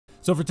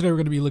So for today, we're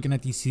going to be looking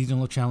at these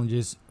seasonal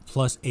challenges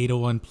plus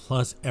Ada-1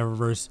 plus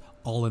Eververse,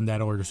 all in that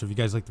order. So if you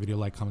guys like the video,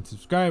 like, comment,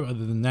 subscribe.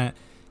 Other than that,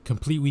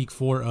 complete week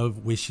 4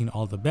 of wishing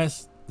all the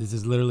best. This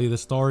is literally the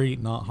story,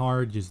 not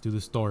hard, just do the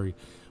story.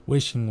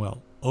 Wishing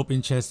well.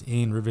 Open chest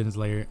in Rivens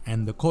lair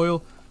and the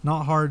coil,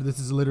 not hard. This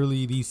is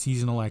literally the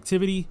seasonal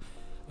activity.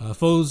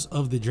 Foes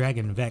of the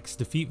dragon Vex.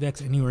 Defeat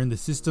Vex anywhere in the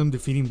system.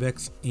 Defeating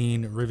Vex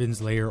in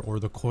Rivens lair or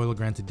the coil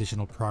grants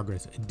additional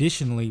progress.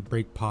 Additionally,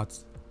 break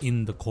pots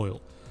in the coil.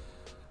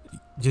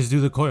 Just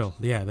do the coil.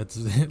 Yeah, that's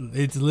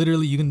it's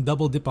literally, you can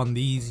double dip on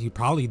these. You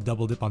probably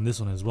double dip on this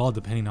one as well,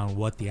 depending on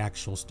what the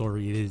actual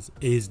story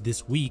is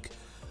this week.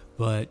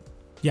 But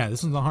yeah,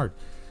 this one's not hard.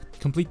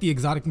 Complete the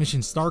exotic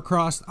mission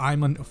Star-Crossed.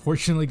 I'm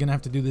unfortunately gonna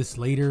have to do this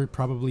later,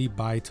 probably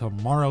by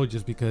tomorrow,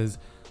 just because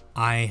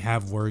I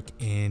have work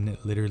in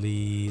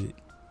literally,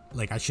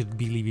 like, I should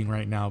be leaving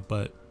right now,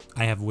 but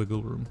I have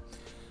wiggle room.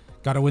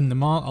 Gotta win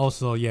them all.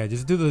 Also, yeah,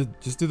 just do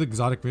the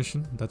exotic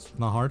mission. That's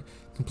not hard.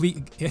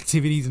 Complete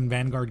activities in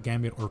Vanguard,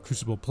 Gambit, or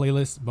Crucible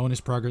playlist. Bonus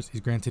progress is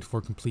granted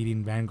for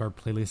completing Vanguard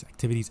playlist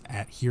activities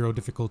at hero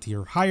difficulty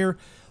or higher,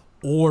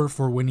 or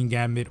for winning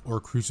Gambit or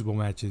Crucible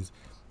matches.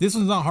 This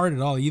one's not hard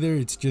at all either.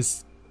 It's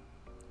just,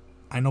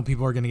 I know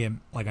people are gonna get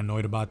like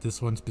annoyed about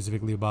this one,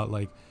 specifically about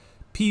like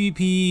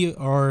PvP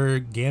or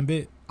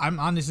Gambit. I'm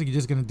honestly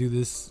just gonna do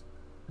this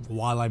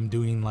while I'm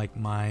doing like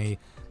my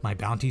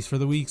bounties for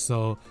the week.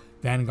 So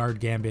Vanguard,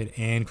 Gambit,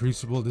 and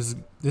Crucible. This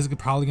is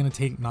probably gonna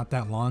take not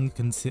that long.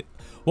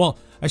 Well,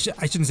 I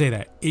shouldn't say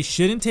that. It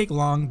shouldn't take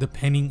long,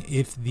 depending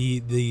if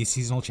the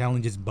seasonal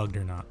challenge is bugged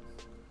or not.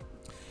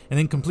 And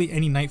then complete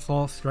any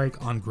Nightfall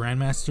strike on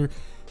Grandmaster.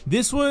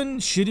 This one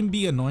shouldn't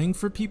be annoying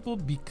for people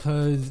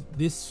because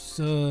this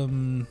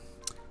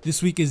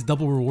week is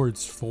double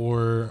rewards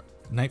for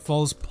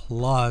Nightfalls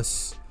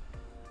plus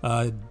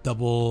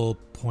double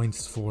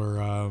points for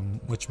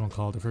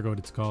whatchamacallit, I forgot what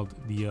it's called,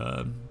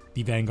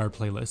 the Vanguard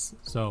playlist.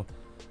 So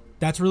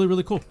that's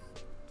really cool.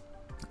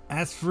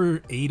 As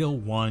for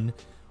Ada-1,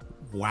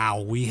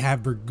 wow, we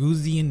have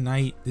Burgusian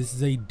Knight. This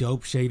is a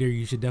dope shader.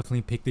 You should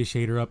definitely pick this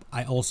shader up.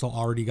 I also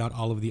already got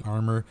all of the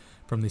armor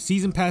from the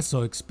season pass,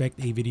 so expect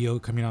a video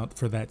coming out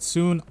for that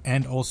soon,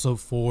 and also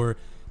for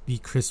the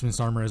Christmas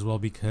armor as well,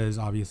 because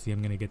obviously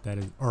I'm gonna get that,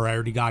 or I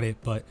already got it,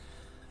 but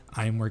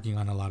I'm working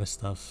on a lot of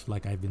stuff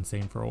like I've been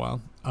saying for a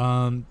while.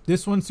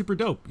 This one's super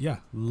dope. Yeah,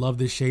 love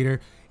this shader.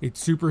 It's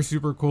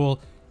super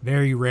cool.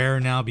 Very rare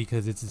now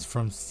because it's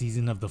from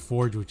Season of the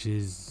Forge, which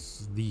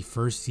is the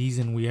first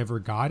season we ever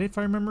got, if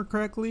I remember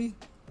correctly.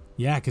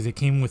 Yeah, because it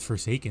came with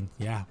Forsaken.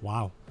 Yeah,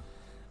 wow.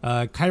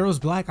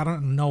 Kairos Black, I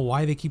don't know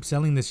why they keep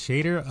selling this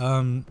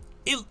shader.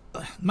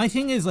 My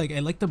thing is, like, I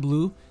like the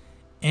blue,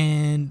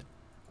 and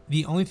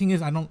the only thing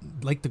is I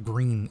don't like the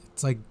green.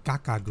 It's like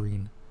Gaga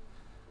green.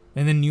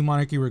 And then New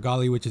Monarchy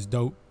Regali, which is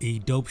dope, a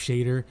dope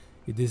shader.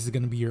 This is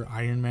going to be your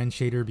Iron Man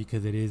shader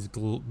because it is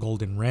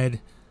golden red.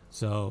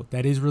 So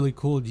that is really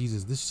cool.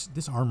 Jesus,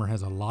 this armor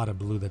has a lot of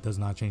blue that does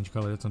not change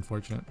color. That's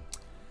unfortunate.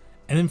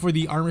 And then for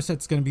the armor set,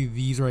 it's going to be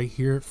these right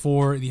here.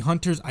 For the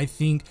Hunters, I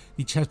think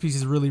the chest piece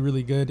is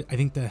really good. I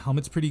think the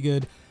helmet's pretty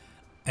good.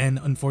 And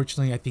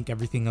unfortunately, I think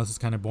everything else is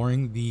kind of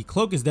boring. The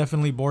cloak is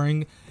definitely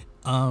boring.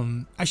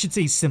 I should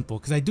say simple,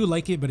 because I do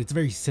like it, but it's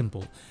very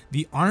simple.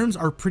 The arms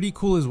are pretty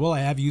cool as well. I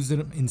have used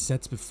them in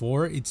sets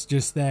before. It's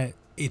just that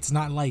it's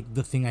not like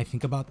the thing I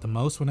think about the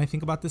most when I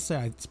think about this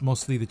set. It's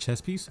mostly the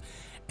chest piece.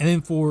 And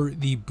then for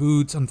the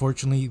boots,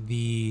 unfortunately,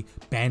 the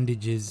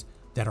bandages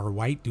that are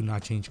white do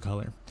not change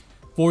color.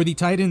 For the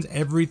Titans,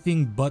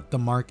 everything but the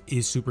mark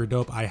is super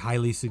dope. I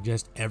highly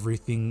suggest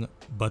everything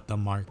but the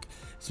mark.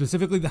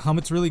 Specifically, the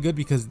helmet's really good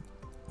because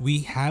we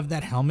have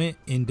that helmet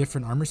in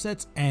different armor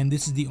sets, and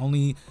this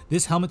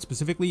helmet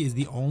specifically is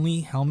the only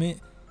helmet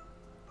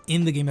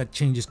in the game that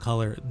changes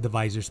color, the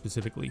visor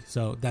specifically.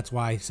 So that's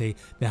why I say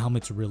the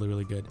helmet's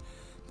really good.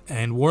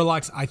 And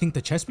Warlocks, I think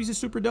the chest piece is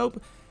super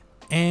dope,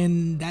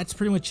 and that's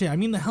pretty much it. I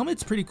mean, the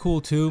helmet's pretty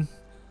cool too,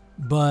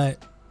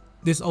 but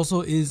this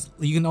also is,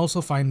 you can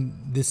also find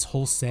this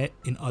whole set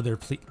in other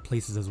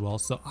places as well.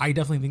 So I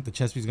definitely think the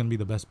chest piece is going to be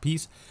the best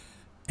piece.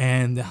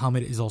 And the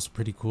helmet is also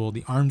pretty cool.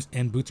 The arms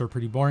and boots are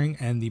pretty boring,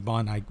 and the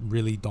bond I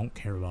really don't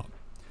care about.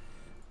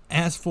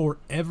 As for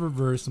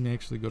Eververse, let me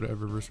actually go to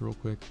Eververse real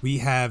quick. We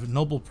have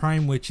Noble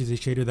Prime, which is a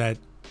shader that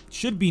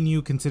should be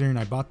new considering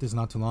I bought this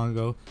not too long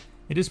ago.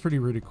 It is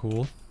really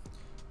cool.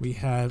 We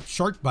have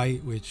Shark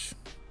Bite, which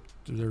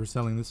they were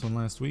selling this one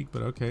last week,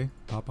 but okay,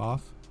 pop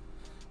off.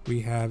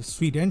 We have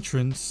Sweet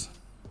Entrance.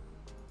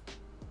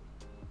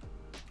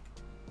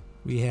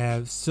 We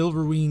have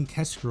Silverwing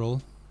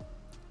Kestrel.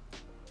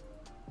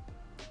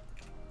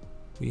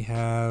 We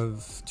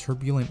have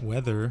Turbulent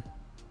Weather.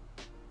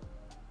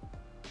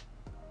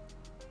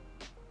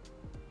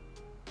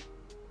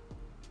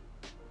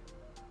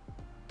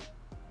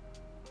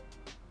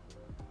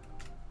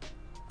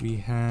 We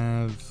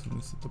have, let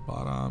me see at the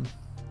bottom,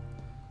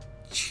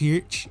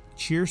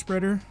 Cheer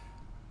Spreader.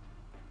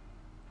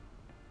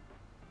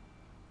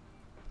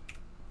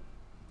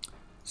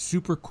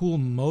 Super cool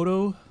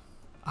Moto.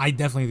 I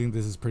definitely think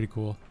this is pretty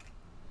cool.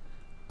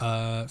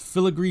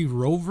 Filigree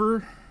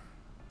Rover,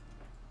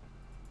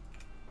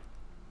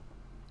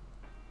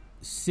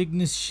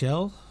 Cygnus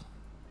Shell.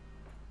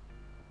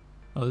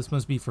 Oh, this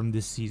must be from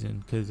this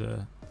season, because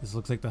this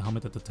looks like the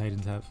helmet that the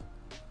Titans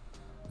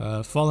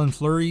have. Fallen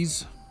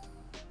Flurries,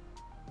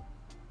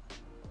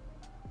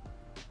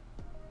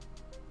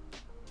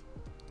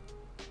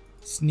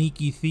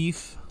 Sneaky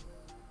Thief,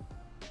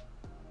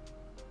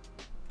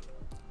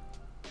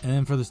 and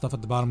then for the stuff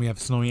at the bottom we have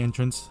Snowy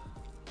Entrance,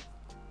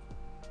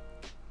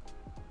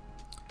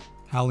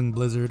 Howling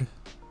Blizzard,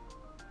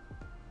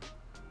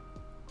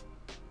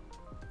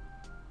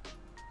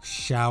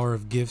 Shower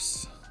of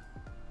Gifts,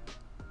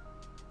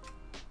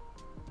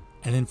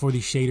 and then for the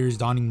shaders,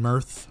 Dawning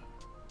Mirth.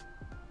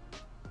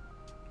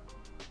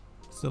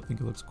 Still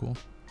think it looks cool.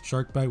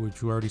 Shark Bite,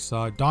 which we already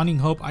saw. Dawning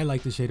Hope, I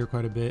like the shader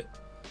quite a bit.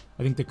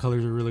 I think the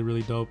colors are really,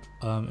 really dope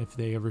if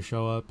they ever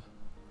show up.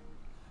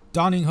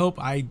 Dawning Hope,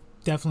 I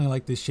definitely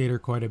like this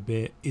shader quite a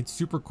bit. It's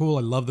super cool.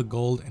 I love the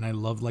gold, and I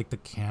love like the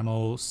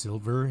camo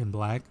silver and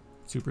black.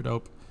 Super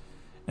dope.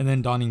 And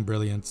then Dawning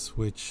Brilliance,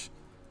 which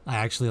I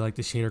actually like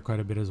the shader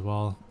quite a bit as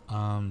well.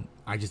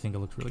 I just think it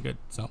looks really good.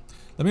 So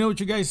let me know what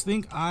you guys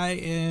think. I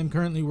am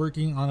currently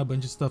working on a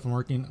bunch of stuff. I'm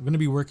going to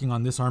be working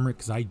on this armor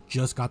because I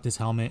just got this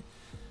helmet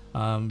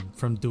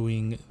from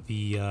doing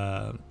the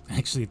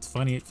actually, it's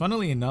funny,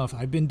 funnily enough,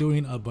 I've been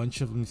doing a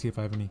bunch of, let me see if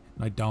I have any.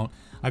 No, I don't.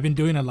 I've been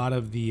doing a lot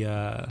of the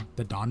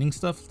donning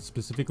stuff.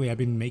 Specifically, I've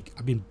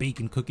been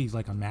baking cookies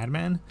like a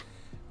madman,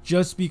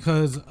 just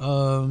because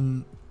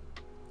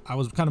I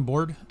was kind of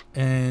bored,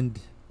 and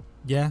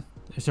yeah,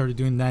 I started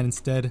doing that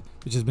instead,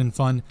 which has been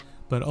fun.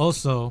 But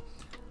also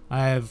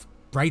I have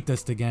Bright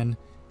Dust again,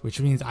 which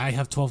means I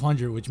have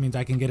 1200, which means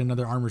I can get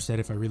another armor set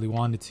if I really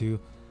wanted to.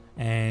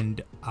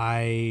 And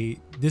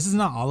this is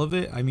not all of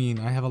it. I mean,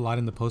 I have a lot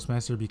in the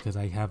Postmaster because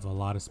I have a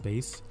lot of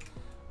space.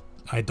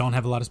 I don't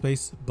have a lot of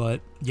space, but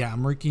yeah,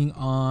 I'm working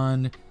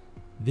on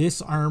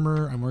this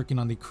armor. I'm working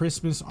on the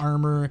Christmas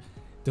armor.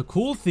 The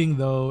cool thing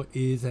though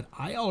is that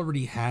I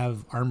already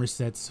have armor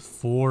sets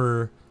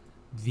for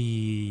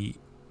the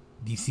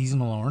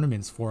seasonal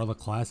ornaments for all the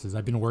classes.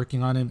 I've been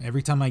working on them.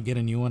 Every time I get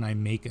a new one, I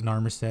make an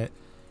armor set,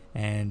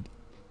 and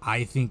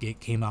I think it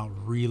came out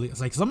really,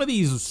 it's like some of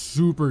these are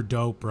super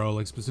dope, bro.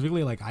 Like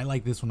specifically, like I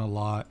like this one a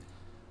lot.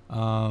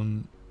 I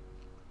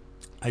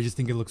just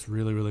think it looks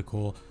really, really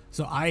cool.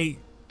 So I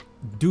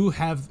do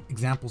have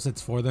example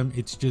sets for them.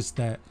 It's just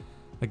that,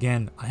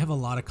 again, I have a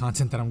lot of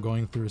content that I'm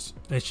going through,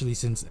 especially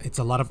since it's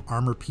a lot of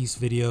armor piece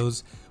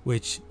videos,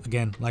 which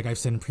again, like I've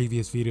said in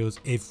previous videos,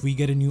 if we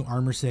get a new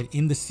armor set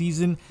in the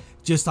season,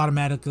 just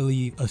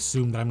automatically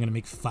assume that I'm going to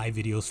make 5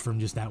 videos from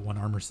just that one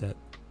armor set.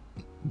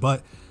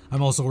 But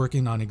I'm also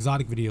working on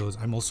exotic videos.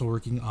 I'm also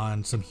working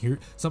on some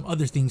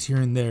other things here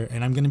and there,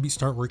 and I'm going to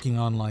start working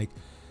on like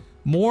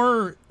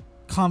more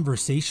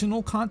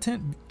conversational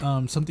content,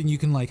 something you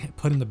can like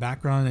put in the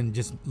background and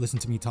just listen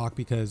to me talk,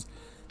 because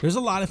there's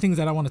a lot of things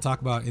that I want to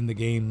talk about in the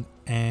game,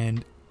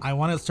 and I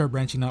want to start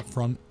branching out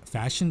from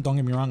fashion. Don't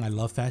get me wrong, I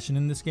love fashion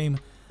in this game,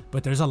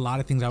 but there's a lot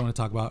of things I want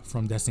to talk about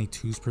from Destiny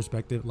 2's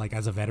perspective, like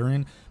as a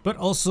veteran, but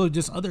also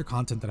just other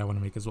content that I want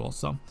to make as well.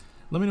 So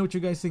let me know what you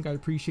guys think. I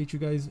appreciate you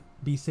guys.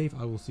 Be safe.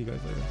 I will see you guys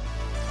later.